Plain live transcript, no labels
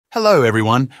Hello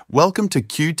everyone, welcome to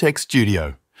QTech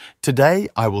Studio. Today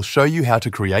I will show you how to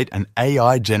create an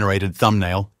AI-generated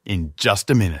thumbnail in just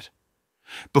a minute.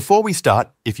 Before we start,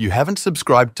 if you haven't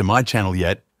subscribed to my channel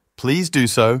yet, please do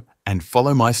so and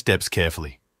follow my steps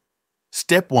carefully.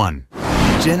 Step 1.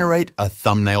 Generate a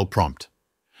thumbnail prompt.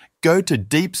 Go to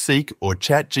DeepSeek or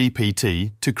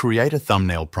ChatGPT to create a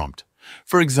thumbnail prompt.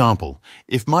 For example,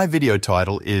 if my video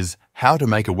title is How to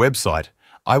Make a Website,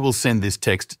 I will send this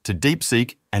text to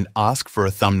DeepSeek and ask for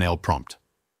a thumbnail prompt.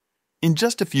 In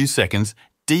just a few seconds,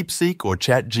 DeepSeek or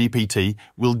ChatGPT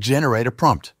will generate a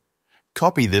prompt.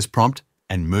 Copy this prompt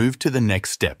and move to the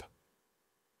next step.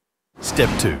 Step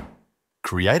 2.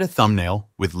 Create a thumbnail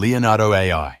with Leonardo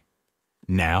AI.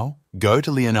 Now, go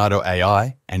to Leonardo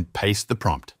AI and paste the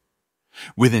prompt.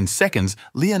 Within seconds,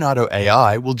 Leonardo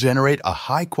AI will generate a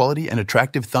high-quality and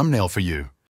attractive thumbnail for you.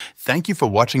 Thank you for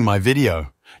watching my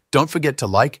video. Don't forget to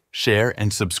like, share,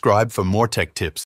 and subscribe for more tech tips.